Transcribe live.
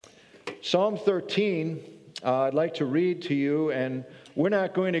Psalm 13, I'd like to read to you, and we're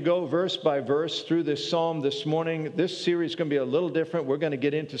not going to go verse by verse through this psalm this morning. This series is going to be a little different. We're going to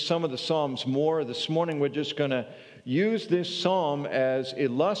get into some of the psalms more. This morning we're just going to use this psalm as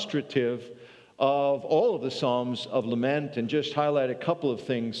illustrative of all of the psalms of lament and just highlight a couple of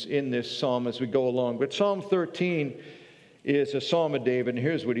things in this psalm as we go along. But Psalm 13 is a psalm of David, and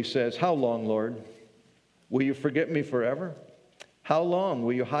here's what he says. How long, Lord, will you forget me forever? How long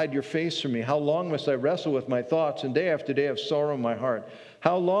will you hide your face from me? How long must I wrestle with my thoughts and day after day have sorrow in my heart?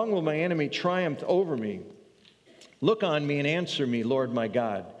 How long will my enemy triumph over me? Look on me and answer me, Lord my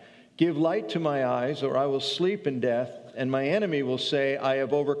God. Give light to my eyes, or I will sleep in death, and my enemy will say, I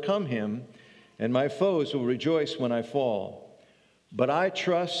have overcome him, and my foes will rejoice when I fall. But I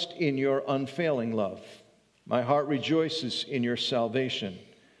trust in your unfailing love. My heart rejoices in your salvation.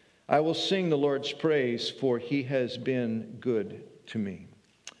 I will sing the Lord's praise, for he has been good to me.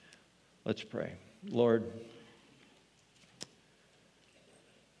 Let's pray. Lord,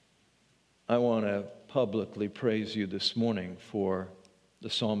 I want to publicly praise you this morning for the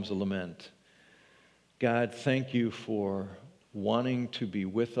Psalms of Lament. God, thank you for wanting to be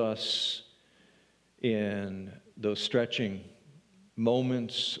with us in those stretching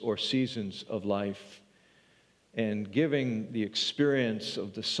moments or seasons of life and giving the experience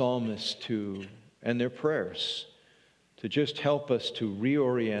of the psalmist and their prayers to just help us to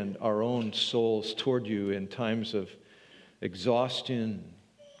reorient our own souls toward you in times of exhaustion,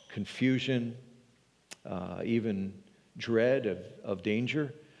 confusion, even dread of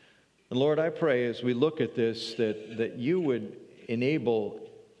danger. And Lord, I pray as we look at this that you would enable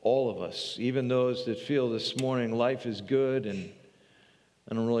all of us, even those that feel this morning life is good and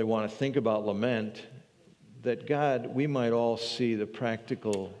I don't really want to think about lament, that God, we might all see the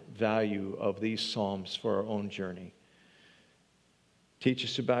practical value of these psalms for our own journey. Teach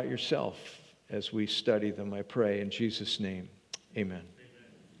us about yourself as we study them, I pray. In Jesus' name, amen.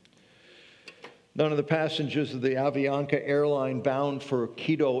 None of the passengers of the Avianca airline bound for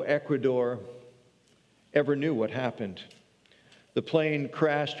Quito, Ecuador, ever knew what happened. The plane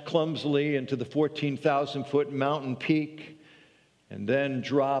crashed clumsily into the 14,000-foot mountain peak and then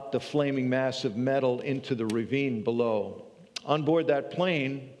dropped a flaming mass of metal into the ravine below. On board that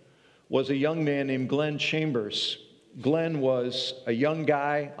plane was a young man named Glenn Chambers. Glenn was a young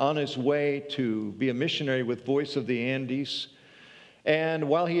guy on his way to be a missionary with Voice of the Andes. And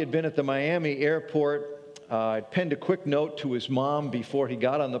while he had been at the Miami airport, I penned a quick note to his mom before he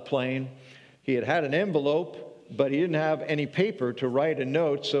got on the plane. He had an envelope, but he didn't have any paper to write a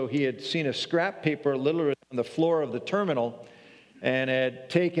note, so he had seen a scrap paper literally on the floor of the terminal and had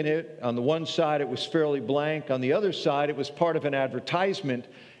taken it. On the one side, it was fairly blank. On the other side, it was part of an advertisement.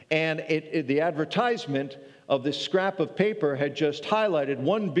 And the advertisement of this scrap of paper had just highlighted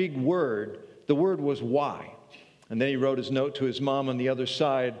one big word. The word was why. And then he wrote his note to his mom on the other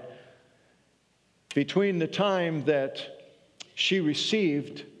side. Between the time that she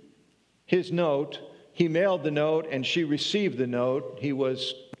received his note, he mailed the note, and she received the note, he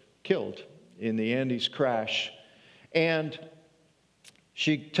was killed in the Andes crash. And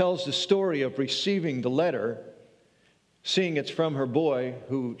she tells the story of receiving the letter, seeing it's from her boy,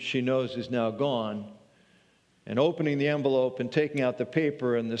 who she knows is now gone, and opening the envelope and taking out the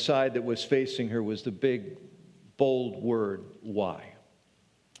paper, and the side that was facing her was the big, bold word, why.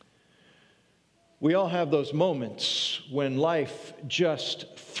 We all have those moments when life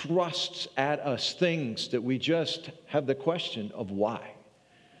just thrusts at us things that we just have the question of why.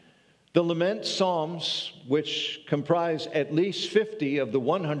 The Lament Psalms, which comprise at least 50 of the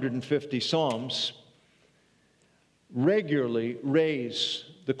 150 Psalms, regularly raise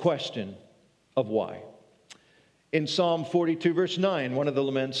the question of why. In Psalm 42, verse 9, one of the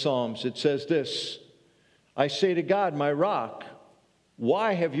Lament Psalms, it says this, I say to God, my rock,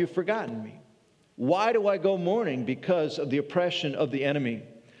 why have you forgotten me? Why do I go mourning because of the oppression of the enemy?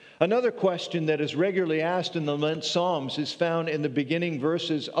 Another question that is regularly asked in the Lament Psalms is found in the beginning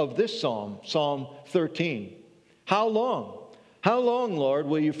verses of this psalm, Psalm 13. How long? How long, Lord,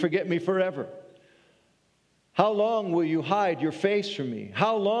 will you forget me forever? How long will you hide your face from me?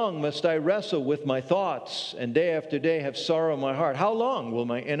 How long must I wrestle with my thoughts and day after day have sorrow in my heart? How long will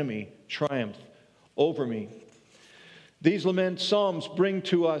my enemy triumph over me? These lament psalms bring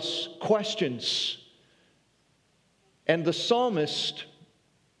to us questions. And the psalmist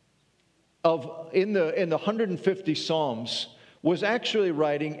in the 150 psalms was actually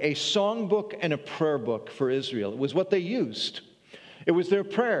writing a songbook and a prayer book for Israel. It was what they used. It was their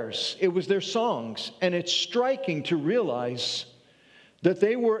prayers. It was their songs. And it's striking to realize that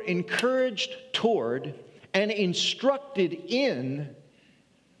they were encouraged toward and instructed in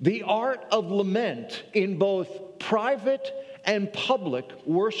the art of lament in both private and public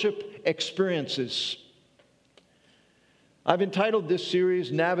worship experiences. I've entitled this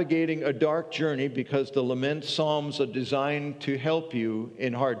series, Navigating a Dark Journey, because the lament psalms are designed to help you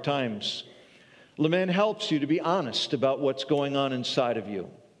in hard times. Lament helps you to be honest about what's going on inside of you.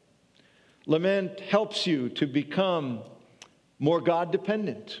 Lament helps you to become more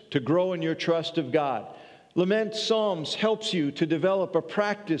God-dependent, to grow in your trust of God. Lament psalms helps you to develop a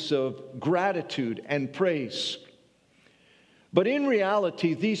practice of gratitude and praise. But in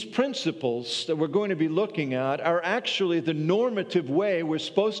reality, these principles that we're going to be looking at are actually the normative way we're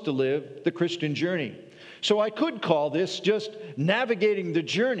supposed to live the Christian journey. So I could call this just navigating the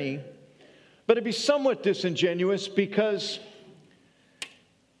journey, but it'd be somewhat disingenuous because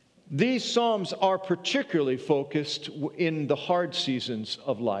these psalms are particularly focused in the hard seasons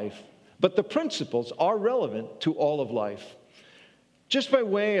of life, but the principles are relevant to all of life. Just by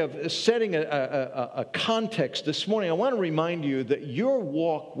way of setting a context this morning, I want to remind you that your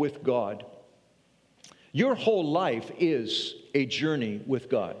walk with God, your whole life is a journey with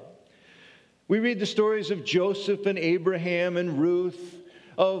God. We read the stories of Joseph and Abraham and Ruth,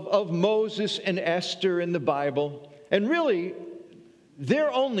 of Moses and Esther in the Bible, and really,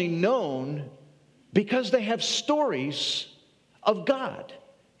 they're only known because they have stories of God.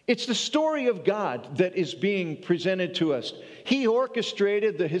 It's the story of God that is being presented to us. He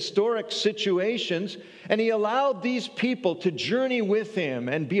orchestrated the historic situations, and He allowed these people to journey with Him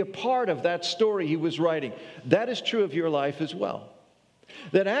and be a part of that story He was writing. That is true of your life as well.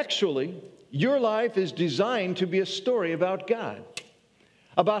 That actually, your life is designed to be a story about God,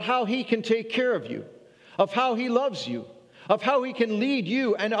 about how He can take care of you, of how He loves you, of how He can lead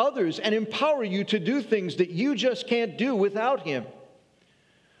you and others and empower you to do things that you just can't do without Him.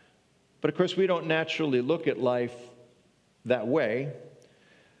 But of course, we don't naturally look at life that way.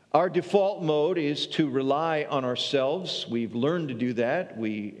 Our default mode is to rely on ourselves. We've learned to do that.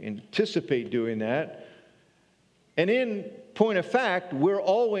 We anticipate doing that. And in point of fact, we're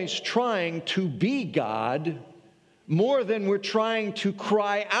always trying to be God more than we're trying to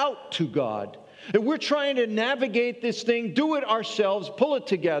cry out to God. And we're trying to navigate this thing, do it ourselves, pull it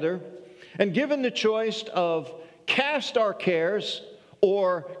together, and given the choice of cast our cares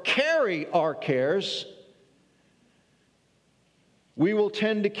or carry our cares, we will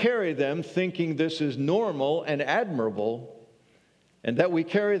tend to carry them thinking this is normal and admirable, and that we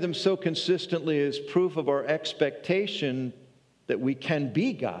carry them so consistently is proof of our expectation that we can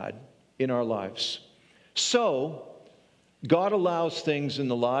be God in our lives. So, God allows things in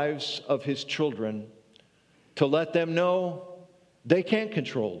the lives of His children to let them know they can't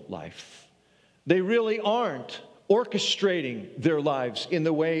control life. They really aren't orchestrating their lives in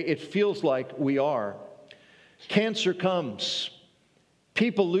the way it feels like we are. Cancer comes.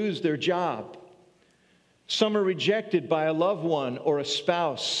 People lose their job. Some are rejected by a loved one or a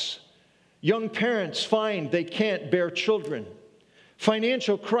spouse. Young parents find they can't bear children.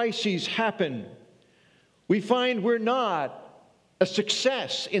 Financial crises happen. We find we're not a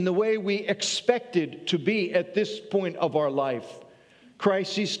success in the way we expected to be at this point of our life.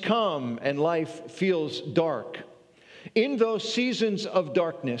 Crises come and life feels dark. In those seasons of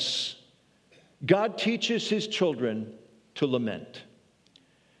darkness, God teaches His children to lament.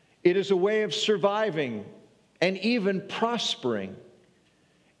 It is a way of surviving and even prospering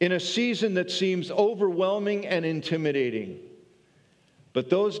in a season that seems overwhelming and intimidating.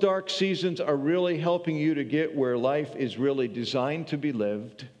 But those dark seasons are really helping you to get where life is really designed to be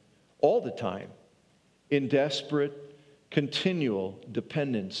lived all the time, in desperate, continual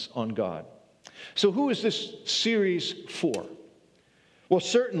dependence on God. So who is this series for? Well,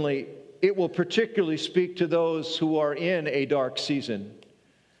 certainly it will particularly speak to those who are in a dark season.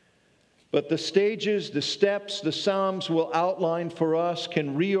 But the stages, the steps, the Psalms will outline for us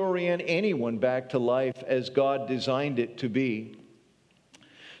can reorient anyone back to life as God designed it to be.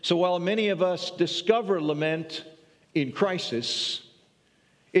 So while many of us discover lament in crisis,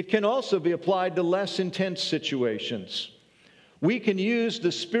 it can also be applied to less intense situations. We can use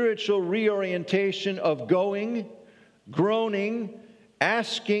the spiritual reorientation of going, groaning,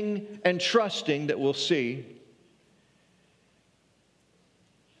 asking, and trusting that we'll see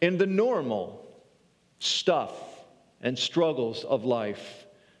in the normal stuff and struggles of life.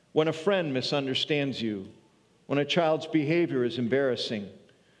 When a friend misunderstands you, when a child's behavior is embarrassing,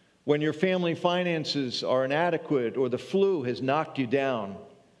 when your family finances are inadequate or the flu has knocked you down,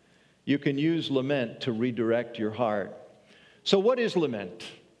 you can use lament to redirect your heart. So what is lament?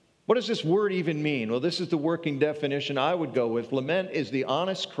 What does this word even mean? Well, this is the working definition I would go with. Lament is the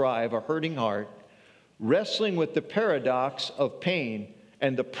honest cry of a hurting heart, wrestling with the paradox of pain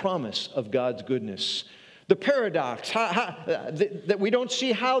and the promise of God's goodness. The paradox, that we don't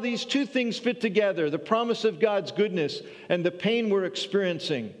see how these two things fit together, the promise of God's goodness and the pain we're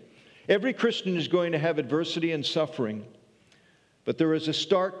experiencing. Every Christian is going to have adversity and suffering, but there is a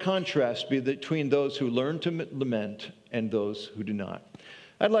stark contrast between those who learn to lament and those who do not.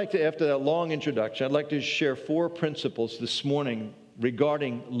 I'd like to, after that long introduction, I'd like to share 4 principles this morning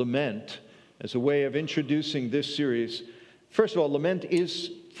regarding lament as a way of introducing this series. First of all, lament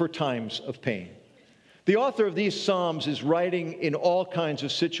is for times of pain. The author of these Psalms is writing in all kinds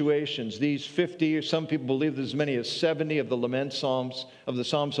of situations. These 50, or some people believe there's as many as 70 of the lament Psalms, of the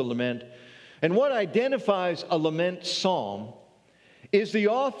Psalms of Lament. And what identifies a lament psalm is the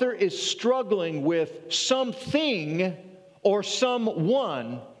author is struggling with something or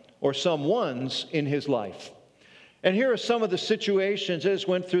someone or someones in his life. And here are some of the situations. I just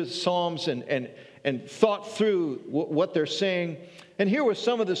went through the Psalms and thought through what they're saying. And here were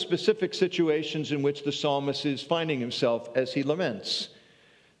some of the specific situations in which the psalmist is finding himself as he laments.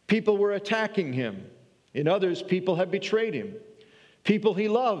 People were attacking him. In others, people have betrayed him. People he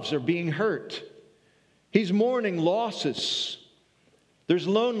loves are being hurt. He's mourning losses. There's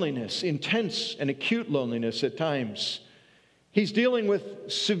loneliness, intense and acute loneliness at times. He's dealing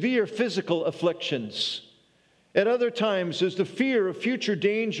with severe physical afflictions. At other times, there's the fear of future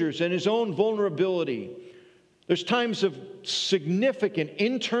dangers and his own vulnerability. There's times of significant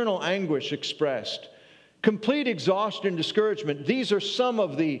internal anguish expressed, complete exhaustion and discouragement. These are some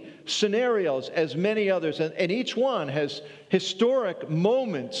of the scenarios, as many others, and each one has historic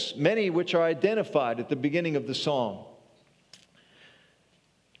moments, many which are identified at the beginning of the psalm.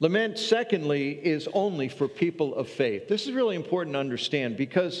 Lament, secondly, is only for people of faith. This is really important to understand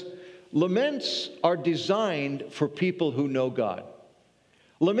because laments are designed for people who know God.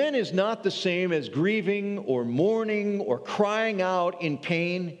 Lament is not the same as grieving or mourning or crying out in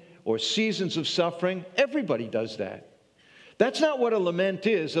pain or seasons of suffering. Everybody does that. That's not what a lament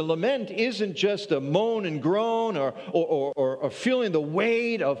is. A lament isn't just a moan and groan or feeling the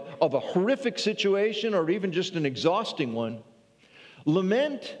weight of a horrific situation or even just an exhausting one.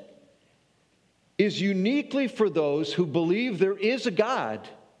 Lament is uniquely for those who believe there is a God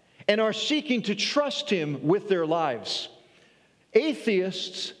and are seeking to trust Him with their lives.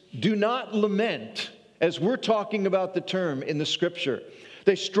 Atheists do not lament, as we're talking about the term in the Scripture.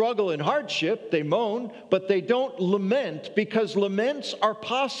 They struggle in hardship, they moan, but they don't lament because laments are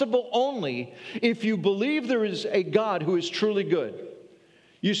possible only if you believe there is a God who is truly good.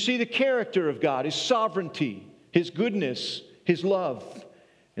 You see the character of God, His sovereignty, His goodness, His love.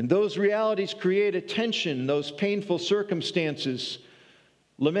 And those realities create a tension in those painful circumstances.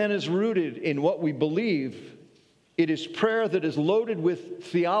 Lament is rooted in what we believe. It is prayer that is loaded with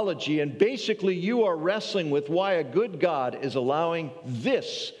theology, and basically you are wrestling with why a good God is allowing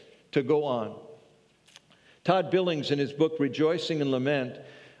this to go on. Todd Billings, in his book Rejoicing in Lament,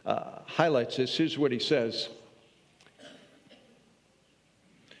 highlights this. Here's what he says.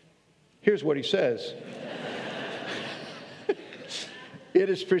 Here's what he says. It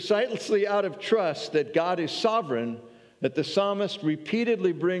is precisely out of trust that God is sovereign that the psalmist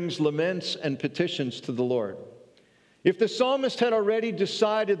repeatedly brings laments and petitions to the Lord. If the psalmist had already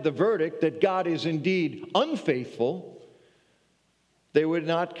decided the verdict that God is indeed unfaithful, they would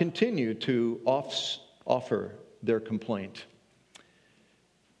not continue to offer their complaint.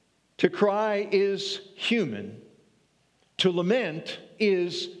 To cry is human. To lament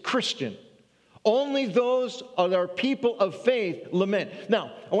is Christian. Only those that are people of faith lament.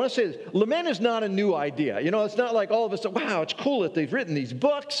 Now, I want to say this. Lament is not a new idea. You know, it's not like all of us say, wow, it's cool that they've written these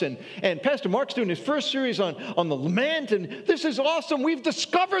books. And Pastor Mark's doing his first series on the lament. And this is awesome. We've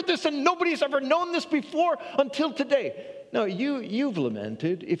discovered this and nobody's ever known this before until today. No, you've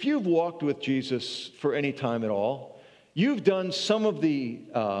lamented. If you've walked with Jesus for any time at all, you've done some of the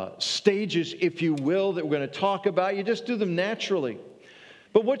stages, if you will, that we're going to talk about. You just do them naturally.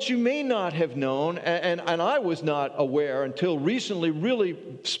 But what you may not have known, and I was not aware until recently, really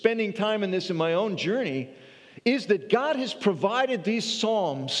spending time in this in my own journey, is that God has provided these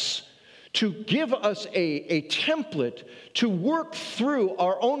psalms to give us a template to work through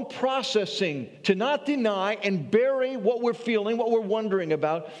our own processing, to not deny and bury what we're feeling, what we're wondering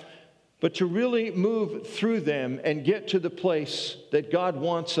about, but to really move through them and get to the place that God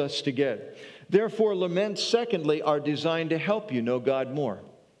wants us to get. Therefore, laments, secondly, are designed to help you know God more.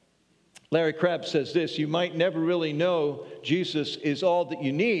 Larry Crabb says this: you might never really know Jesus is all that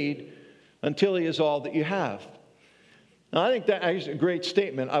you need until He is all that you have. Now, I think that is a great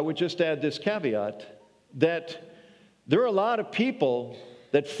statement. I would just add this caveat, that there are a lot of people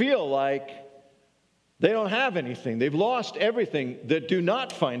that feel like They don't have anything. They've lost everything that do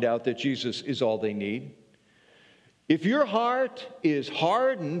not find out that Jesus is all they need. If your heart is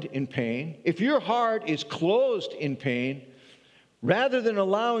hardened in pain, if your heart is closed in pain, rather than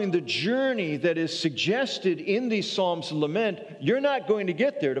allowing the journey that is suggested in these Psalms of Lament, you're not going to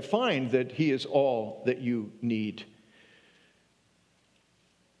get there to find that He is all that you need.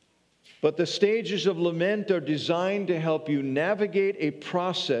 But the stages of lament are designed to help you navigate a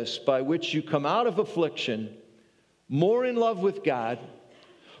process by which you come out of affliction more in love with God,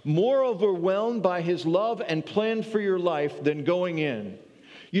 more overwhelmed by His love and plan for your life than going in.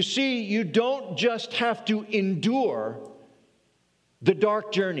 You see, you don't just have to endure the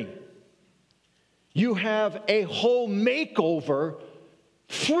dark journey. You have a whole makeover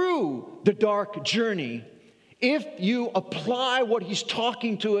through the dark journey if you apply what he's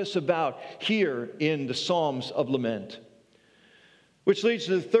talking to us about here in the Psalms of Lament. Which leads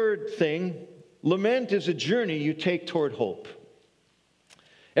to the third thing. Lament is a journey you take toward hope.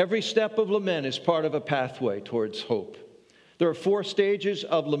 Every step of lament is part of a pathway towards hope. There are 4 stages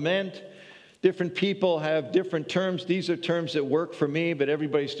of lament. Different people have different terms. These are terms that work for me, but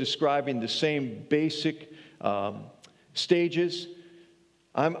everybody's describing the same basic stages.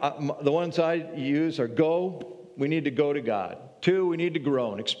 The ones I use are go. We need to go to God. 2, we need to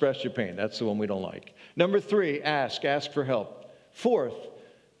groan, express your pain. That's the one we don't like. Number 3, ask for help. 4th,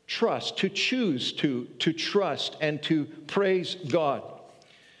 trust, to choose to trust and to praise God.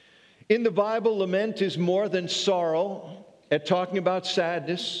 In the Bible, lament is more than sorrow at talking about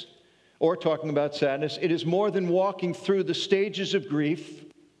sadness. It is more than walking through the stages of grief.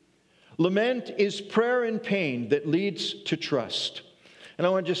 Lament is prayer in pain that leads to trust. And I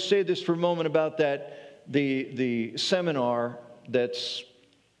want to just say this for a moment about that, the seminar that's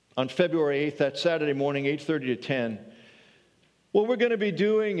on February 8th, that Saturday morning, 8:30 to 10. What we're going to be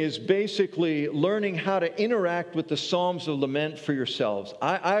doing is basically learning how to interact with the Psalms of Lament for yourselves.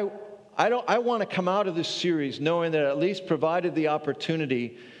 I want to come out of this series knowing that I at least provided the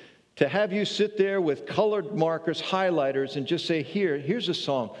opportunity to have you sit there with colored markers, highlighters, and just say, here's a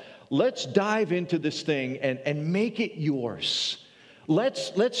psalm. Let's dive into this thing and make it yours.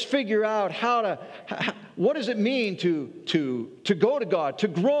 Let's figure out what does it mean to go to God, to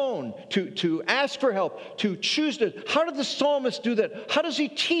groan, to ask for help, to choose to. How did the psalmist do that? How does he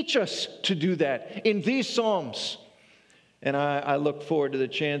teach us to do that in these psalms? And I look forward to the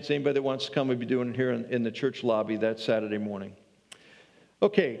chance. Anybody that wants to come, we'll be doing it here in the church lobby that Saturday morning.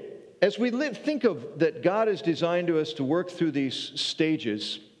 Okay, as we think of that God has designed us to work through these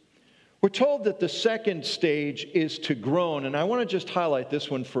stages, we're told that the second stage is to groan. And I want to just highlight this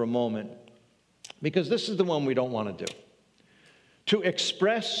one for a moment, because this is the one we don't want to do. To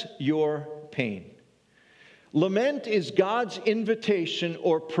express your pain. Lament is God's invitation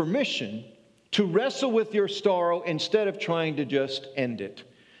or permission to wrestle with your sorrow instead of trying to just end it.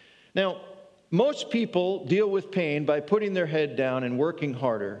 Now, most people deal with pain by putting their head down and working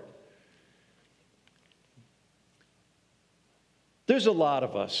harder. There's a lot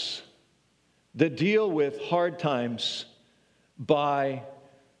of us that deal with hard times by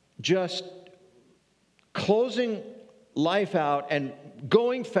just closing life out and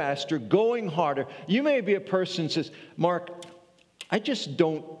going faster, going harder. You may be a person that says, Mark, I just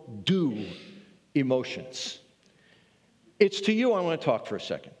don't do emotions. It's to you I want to talk for a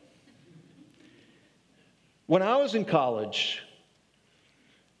second. When I was in college,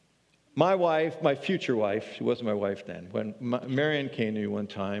 my wife, my future wife, she wasn't my wife then, when Marianne came to me one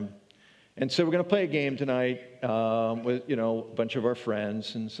time and said, we're going to play a game tonight with, a bunch of our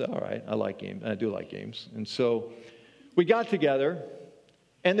friends. And said, all right, I like games. I do like games. And so we got together,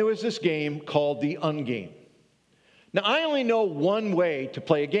 and there was this game called the Ungame. Now, I only know one way to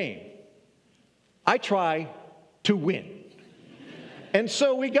play a game. I try to win. And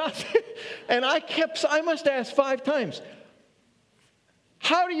so we got, and I must ask 5 times,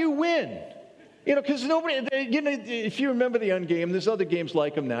 how do you win? Because nobody, if you remember the Ungame, there's other games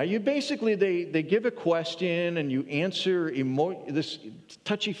like them now. You basically, they give a question and you answer this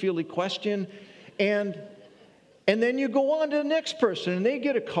touchy-feely question, and then you go on to the next person and they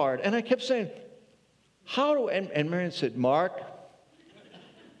get a card. And I kept saying, and Marianne said, Mark,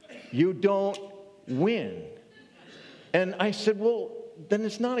 you don't win. And I said, well, then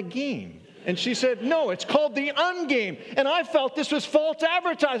it's not a game. And she said, no, it's called the Ungame. And I felt this was false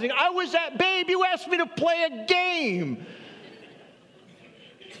advertising. I was that babe. You asked me to play a game.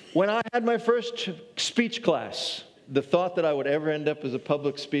 When I had my first speech class, the thought that I would ever end up as a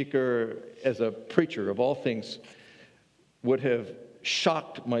public speaker, as a preacher of all things, would have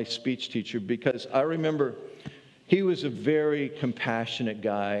shocked my speech teacher, because I remember He was a very compassionate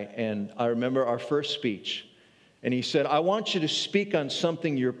guy, and I remember our first speech, and he said, I want you to speak on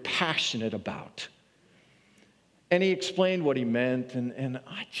something you're passionate about. And he explained what he meant, and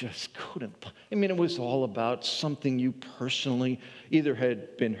I just couldn't. I mean, it was all about something you personally either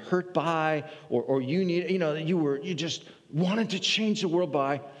had been hurt by or you need, you just wanted to change the world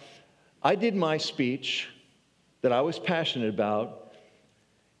by. I did my speech that I was passionate about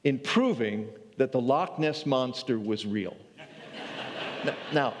in proving that the Loch Ness Monster was real.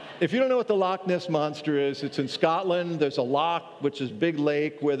 Now, if you don't know what the Loch Ness Monster is, it's in Scotland. There's a loch, which is a big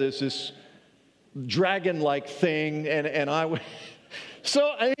lake, where there's this dragon-like thing, and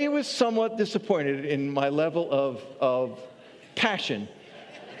he was somewhat disappointed in my level of passion.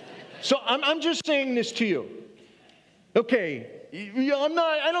 So I'm just saying this to you. Okay,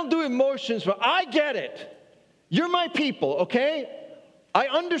 I don't do emotions, but I get it. You're my people, okay? I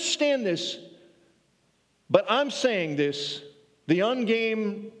understand this, but I'm saying this, the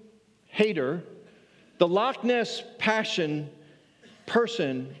ungame hater, the Loch Ness passion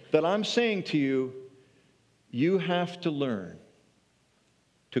person, that I'm saying to you, you have to learn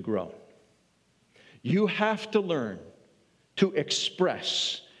to grow. You have to learn to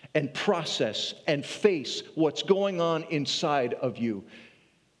express and process and face what's going on inside of you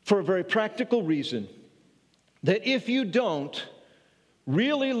for a very practical reason, that if you don't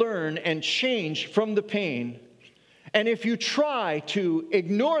really learn and change from the pain, and if you try to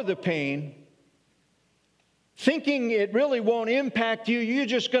ignore the pain, thinking it really won't impact you,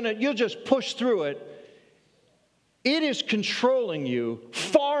 you'll just push through it, it is controlling you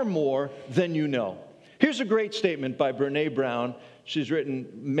far more than you know. Here's a great statement by Brené Brown. She's written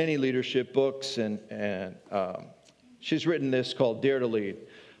many leadership books, and she's written this called Dare to Lead.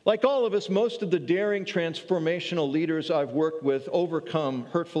 Like all of us, most of the daring transformational leaders I've worked with overcome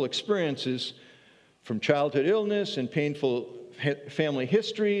hurtful experiences, from childhood illness and painful family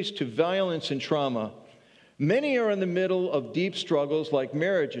histories to violence and trauma. Many are in the middle of deep struggles like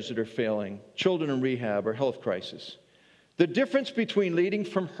marriages that are failing, children in rehab, or health crisis. The difference between leading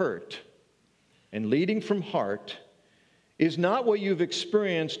from hurt and leading from heart is not what you've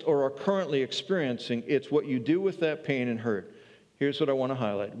experienced or are currently experiencing. It's what you do with that pain and hurt. Here's what I want to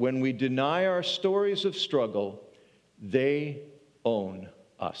highlight. When we deny our stories of struggle, they own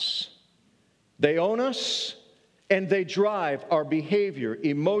us. They own us, and they drive our behavior,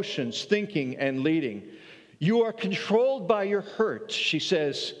 emotions, thinking, and leading. You are controlled by your hurt, she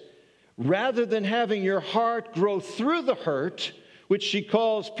says, rather than having your heart grow through the hurt, which she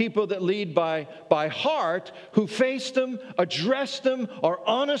calls people that lead by heart, who face them, address them, are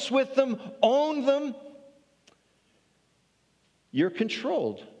honest with them, own them. You're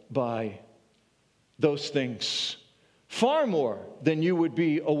controlled by those things far more than you would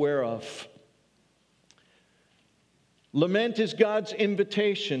be aware of. Lament is God's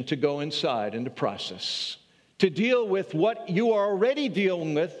invitation to go inside and to process, to deal with what you are already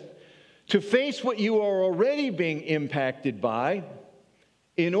dealing with, to face what you are already being impacted by,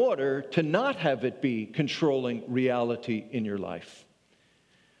 in order to not have it be controlling reality in your life.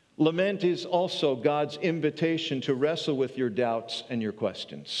 Lament is also God's invitation to wrestle with your doubts and your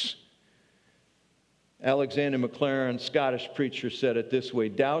questions. Alexander MacLaren, Scottish preacher, said it this way: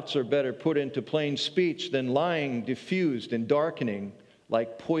 doubts are better put into plain speech than lying diffused and darkening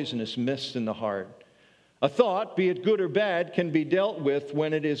like poisonous mists in the heart. A thought, be it good or bad, can be dealt with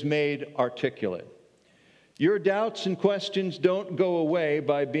when it is made articulate. Your doubts and questions don't go away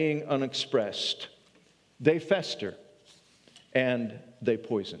by being unexpressed. They fester and they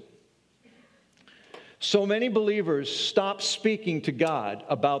poison. So many believers stop speaking to God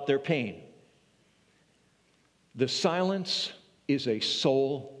about their pain. The silence is a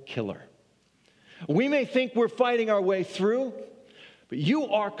soul killer. We may think we're fighting our way through, but you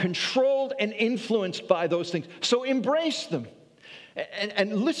are controlled and influenced by those things. So embrace them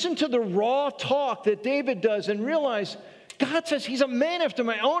and listen to the raw talk that David does and realize God says he's a man after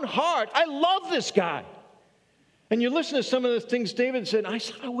my own heart. I love this guy. And you listen to some of the things David said, I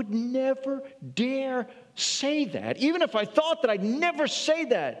said, I would never dare say that. Even if I thought that, I'd never say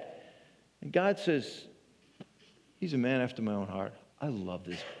that. And God says, he's a man after my own heart. I love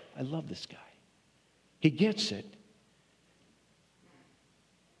this guy. He gets it.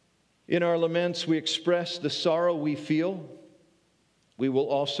 In our laments, we express the sorrow we feel. We will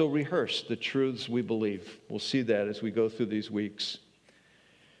also rehearse the truths we believe. We'll see that as we go through these weeks.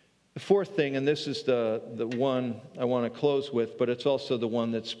 The fourth thing, and this is the one I want to close with, but it's also the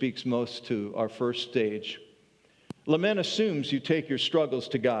one that speaks most to our first stage. Lament assumes you take your struggles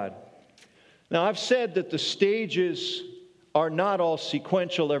to God. Now, I've said that the stages are not all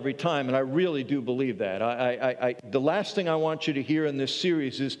sequential every time, and I really do believe that. The last thing I want you to hear in this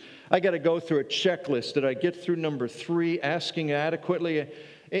series is I got to go through a checklist. Did I get through number 3, asking adequately?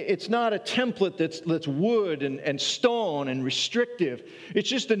 It's not a template that's wood and stone and restrictive. It's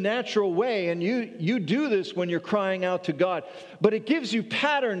just a natural way, and you do this when you're crying out to God. But it gives you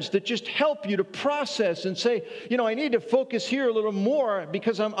patterns that just help you to process and say, I need to focus here a little more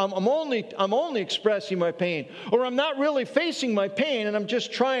because I'm only expressing my pain, or I'm not really facing my pain, and I'm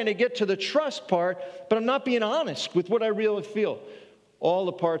just trying to get to the trust part, but I'm not being honest with what I really feel. All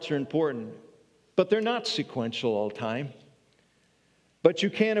the parts are important, but they're not sequential all the time. But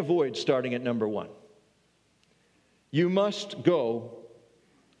you can't avoid starting at number 1. You must go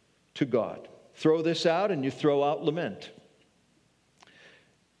to God. Throw this out and you throw out lament.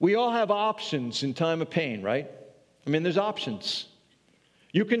 We all have options in time of pain, right? There's options.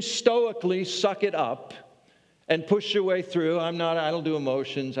 You can stoically suck it up and push your way through. I don't do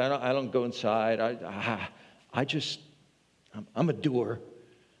emotions. I don't go inside. I'm a doer.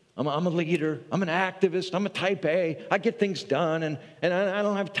 I'm a leader. I'm an activist. I'm a type A. I get things done, and I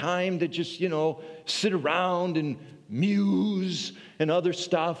don't have time to just, sit around and muse and other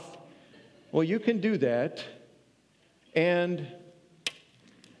stuff. Well, you can do that, and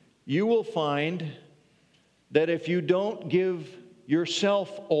you will find that if you don't give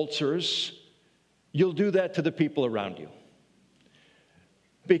yourself ulcers, you'll do that to the people around you.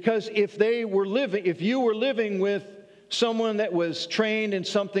 Because if you were living with someone that was trained in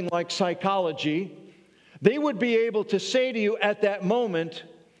something like psychology, they would be able to say to you at that moment,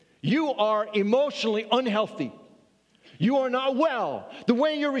 you are emotionally unhealthy. You are not well. The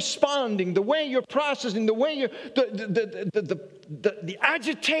way you're responding, the way you're processing, the way the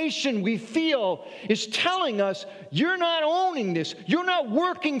agitation we feel is telling us you're not owning this. You're not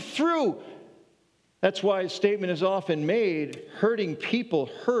working through. That's why a statement is often made, hurting people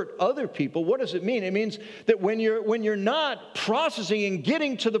hurt other people. What does it mean? It means that when you're not processing and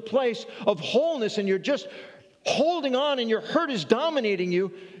getting to the place of wholeness and you're just holding on and your hurt is dominating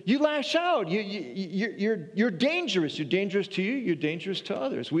you, you lash out. You're dangerous. You're dangerous to you. You're dangerous to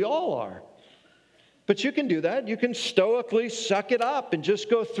others. We all are. But you can do that. You can stoically suck it up and just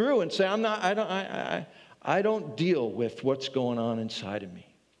go through and say, I don't deal with what's going on inside of me.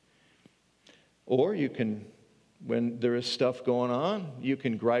 Or you can, when there is stuff going on, you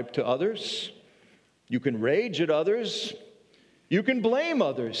can gripe to others. You can rage at others. You can blame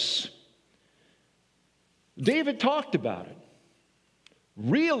others. David talked about it.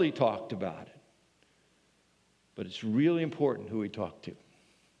 Really talked about it. But it's really important who he talked to.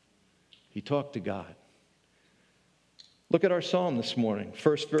 He talked to God. Look at our psalm this morning,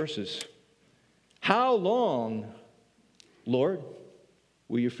 first verses. How long, Lord,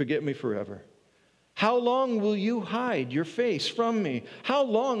 will you forget me forever? How long will you hide your face from me? How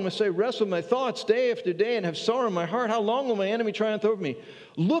long must I wrestle my thoughts day after day and have sorrow in my heart? How long will my enemy triumph over me?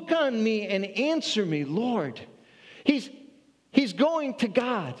 Look on me and answer me, Lord. He's going to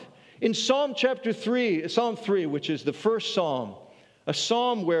God. In Psalm 3, which is the first psalm, a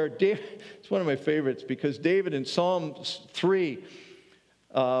psalm where David, it's one of my favorites because David in Psalm 3,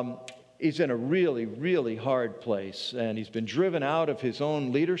 he's in a really, really hard place. And he's been driven out of his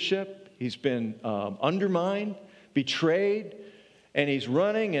own leadership. He's been undermined, betrayed, and he's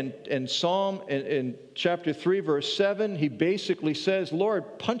running. And in chapter 3, verse 7, he basically says,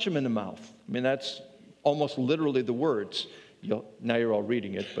 Lord, punch him in the mouth. That's almost literally the words. Now you're all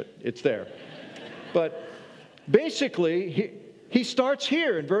reading it, but it's there. But basically, he starts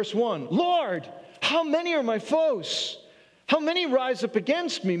here in verse 1. Lord, how many are my foes? How many rise up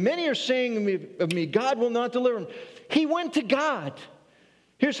against me? Many are saying of me, God will not deliver him. He went to God.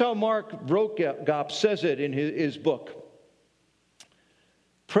 Here's how Mark Rokop says it in his book.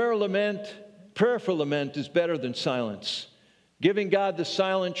 Prayer for lament is better than silence. Giving God the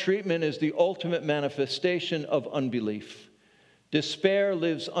silent treatment is the ultimate manifestation of unbelief. Despair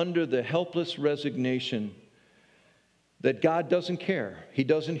lives under the helpless resignation that God doesn't care, He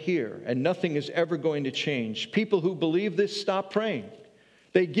doesn't hear, and nothing is ever going to change. People who believe this stop praying.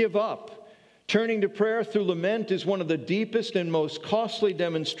 They give up. Turning to prayer through lament is one of the deepest and most costly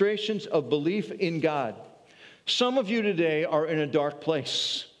demonstrations of belief in God. Some of you today are in a dark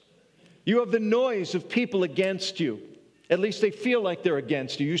place. You have the noise of people against you. At least they feel like they're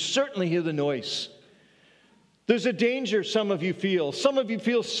against you. You certainly hear the noise. There's a danger some of you feel. Some of you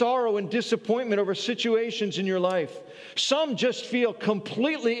feel sorrow and disappointment over situations in your life. Some just feel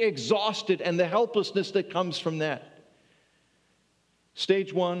completely exhausted and the helplessness that comes from that.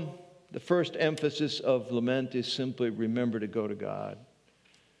 Stage 1. The first emphasis of lament is simply remember to go to God.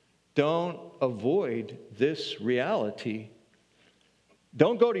 Don't avoid this reality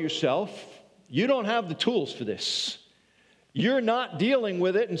Don't go to yourself. You don't have the tools for this. You're not dealing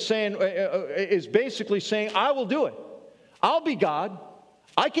with it and saying, is basically saying, I will do it. I'll be God.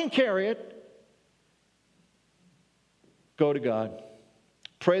 I can carry it. Go to God.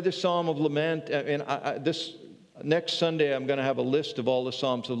 Pray the Psalm of Lament. And this next Sunday, I'm going to have a list of all the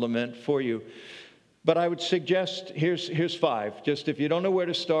Psalms of Lament for you. But I would suggest, here's 5. Just if you don't know where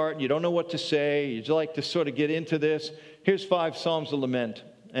to start, you don't know what to say, you'd like to sort of get into this, here's 5 Psalms of Lament.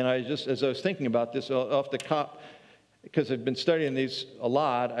 And as I was thinking about this off the top, because I've been studying these a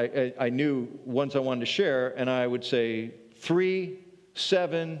lot, I knew ones I wanted to share, and I would say 3,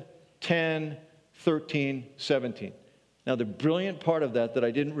 7, 10, 13, 17. Now, the brilliant part of that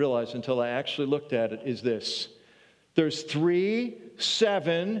I didn't realize until I actually looked at it is this. There's 3,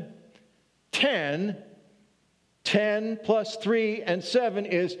 7, 10, 10 plus 3 and 7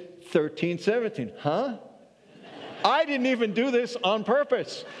 is 13, 17. Huh? I didn't even do this on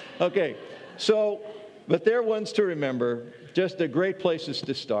purpose. Okay, so, but they're ones to remember. Just they're great places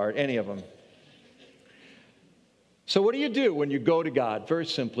to start, any of them. So what do you do when you go to God? Very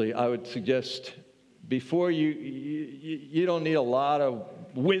simply, I would suggest before you don't need a lot of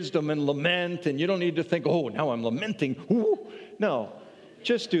wisdom and lament, and you don't need to think, oh, now I'm lamenting. Ooh. No,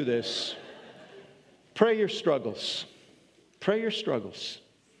 just do this. Pray your struggles. Pray your struggles.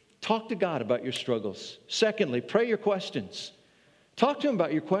 Talk to God about your struggles. Secondly, pray your questions. Talk to Him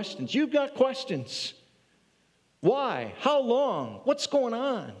about your questions. You've got questions. Why? How long? What's going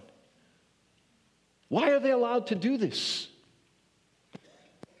on? Why are they allowed to do this?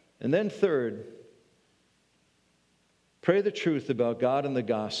 And then third, pray the truth about God and the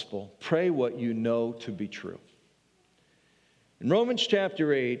gospel. Pray what you know to be true. In Romans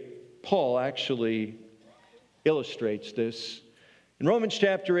chapter 8, Paul actually illustrates this. In Romans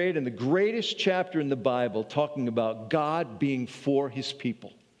chapter 8, in the greatest chapter in the Bible, talking about God being for His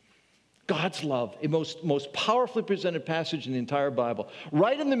people. God's love, a most powerfully presented passage in the entire Bible.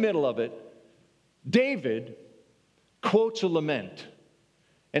 Right in the middle of it, David quotes a lament.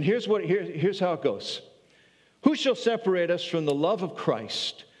 And here's how it goes. Who shall separate us from the love of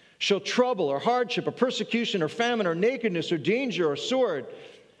Christ? Shall trouble or hardship or persecution or famine or nakedness or danger or sword?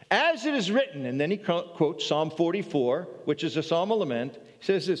 As it is written, and then he quotes Psalm 44, which is a psalm of lament. He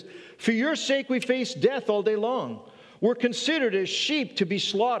says this, for your sake we face death all day long. We're considered as sheep to be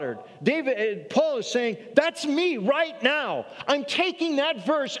slaughtered. Paul is saying, that's me right now. I'm taking that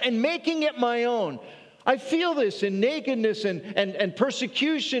verse and making it my own. I feel this in nakedness and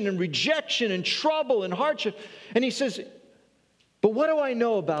persecution and rejection and trouble and hardship. And he says, but what do I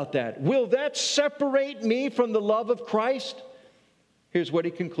know about that? Will that separate me from the love of Christ? Here's what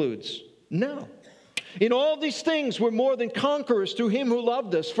he concludes. No. In all these things we're more than conquerors through Him who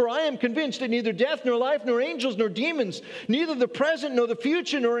loved us. For I am convinced that neither death nor life nor angels nor demons, neither the present nor the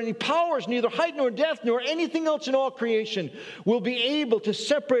future nor any powers, neither height nor depth nor anything else in all creation will be able to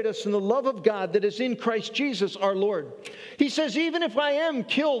separate us from the love of God that is in Christ Jesus our Lord. He says, even if I am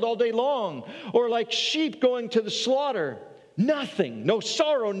killed all day long or like sheep going to the slaughter, nothing, no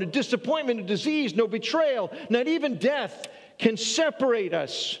sorrow, no disappointment, no disease, no betrayal, not even death can separate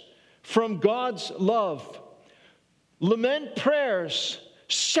us from God's love. Lament prayers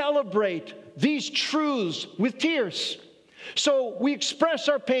celebrate these truths with tears. So we express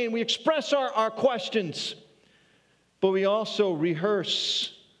our pain, we express our questions, but we also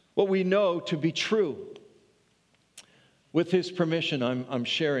rehearse what we know to be true. With his permission, I'm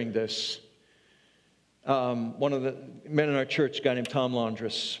sharing this. One of the men in our church, a guy named Tom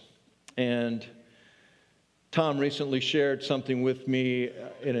Laundress, and Tom recently shared something with me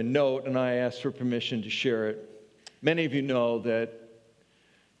in a note, and I asked for permission to share it. Many of you know that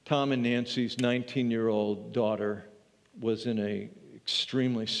Tom and Nancy's 19-year-old daughter was in an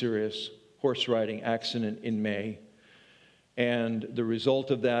extremely serious horse riding accident in May. And the result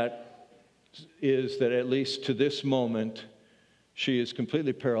of that is that at least to this moment, she is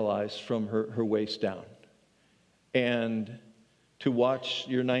completely paralyzed from her waist down. And to watch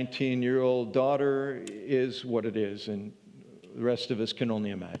your 19-year-old daughter is what it is, and the rest of us can only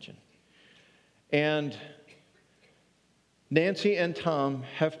imagine. And Nancy and Tom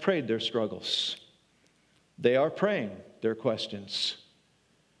have prayed their struggles. They are praying their questions.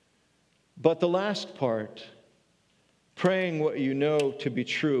 But the last part, praying what you know to be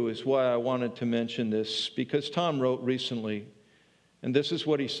true, is why I wanted to mention this, because Tom wrote recently, and this is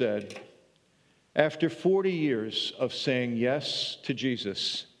what he said. After 40 years of saying yes to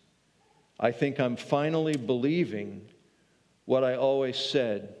Jesus, I think I'm finally believing what I always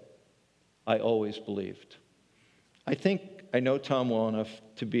said I always believed. I think I know Tom well enough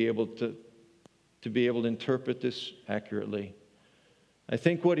to be able to interpret this accurately. I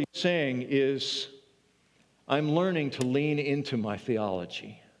think what he's saying is, I'm learning to lean into my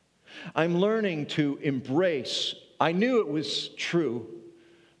theology. I'm learning to embrace. I knew it was true,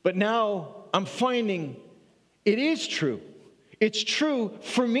 but now I'm finding it is true. It's true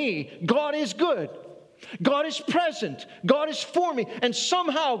for me. God is good. God is present. God is for me. And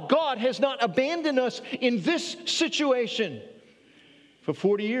somehow God has not abandoned us in this situation. For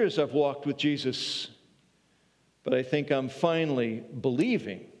 40 years I've walked with Jesus, but I think I'm finally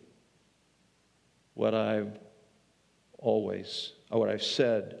believing what I've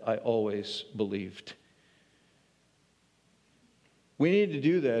said I always believed. We need to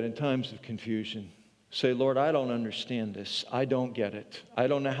do that in times of confusion. Say, Lord, I don't understand this. I don't get it. I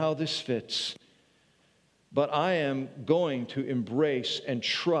don't know how this fits. But I am going to embrace and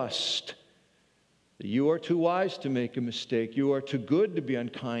trust that you are too wise to make a mistake. You are too good to be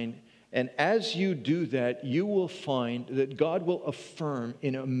unkind. And as you do that, you will find that God will affirm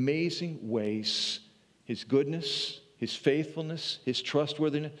in amazing ways His goodness, His faithfulness, His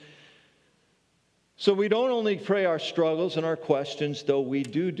trustworthiness. So we don't only pray our struggles and our questions, though we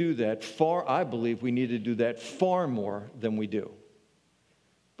do that I believe we need to do that far more than we do.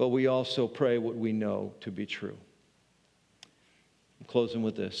 But we also pray what we know to be true. I'm closing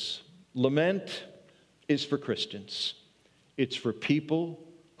with this. Lament is for Christians. It's for people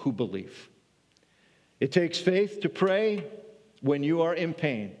who believe. It takes faith to pray when you are in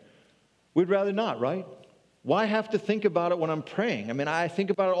pain. We'd rather not, right? Why have to think about it when I'm praying? I mean, I think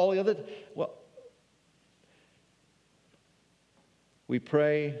about it all the other... Well, we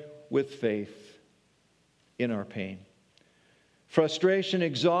pray with faith in our pain. Frustration,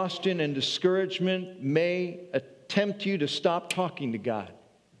 exhaustion, and discouragement may tempt you to stop talking to God.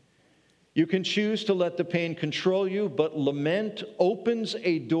 You can choose to let the pain control you, but lament opens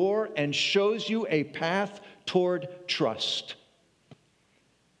a door and shows you a path toward trust.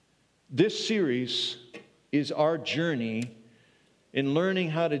 This series is our journey in learning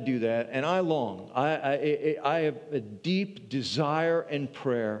how to do that, and I have a deep desire and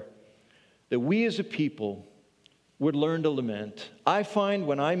prayer that we as a people would learn to lament. I find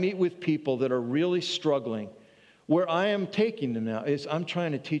when I meet with people that are really struggling, where I am taking them now is I'm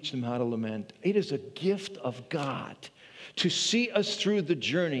trying to teach them how to lament. It is a gift of God to see us through the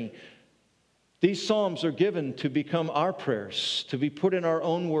journey. These Psalms are given to become our prayers, to be put in our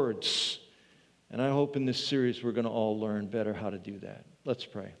own words. And I hope in this series we're going to all learn better how to do that. Let's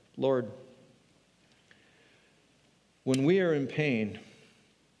pray. Lord, when we are in pain,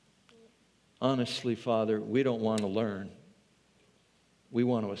 honestly, Father, we don't want to learn. We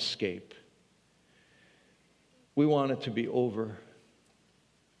want to escape. We want it to be over.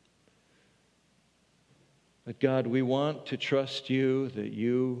 But God, we want to trust you that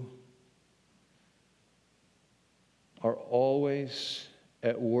you are always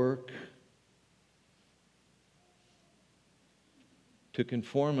at work to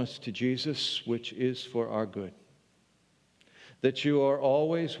conform us to Jesus, which is for our good. That you are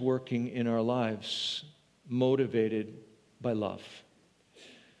always working in our lives, motivated by love.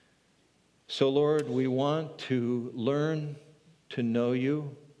 So, Lord, we want to learn to know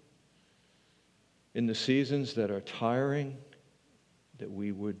you in the seasons that are tiring, that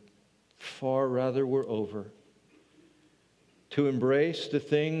we would far rather were over. To embrace the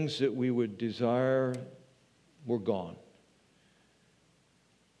things that we would desire were gone.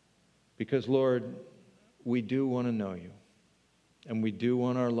 Because, Lord, we do want to know you. And we do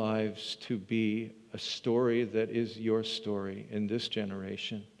want our lives to be a story that is your story in this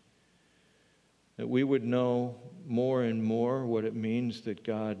generation. That we would know more and more what it means that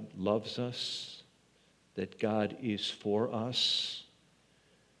God loves us, that God is for us,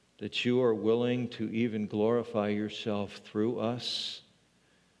 that you are willing to even glorify yourself through us.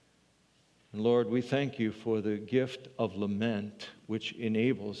 And Lord, we thank you for the gift of lament, which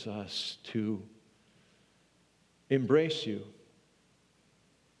enables us to embrace you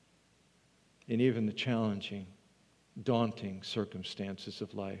in even the challenging, daunting circumstances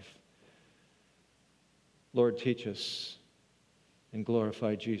of life. Lord, teach us and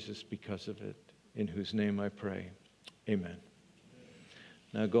glorify Jesus because of it, in whose name I pray. Amen.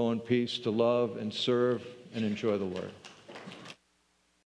 Now go in peace to love and serve and enjoy the Lord.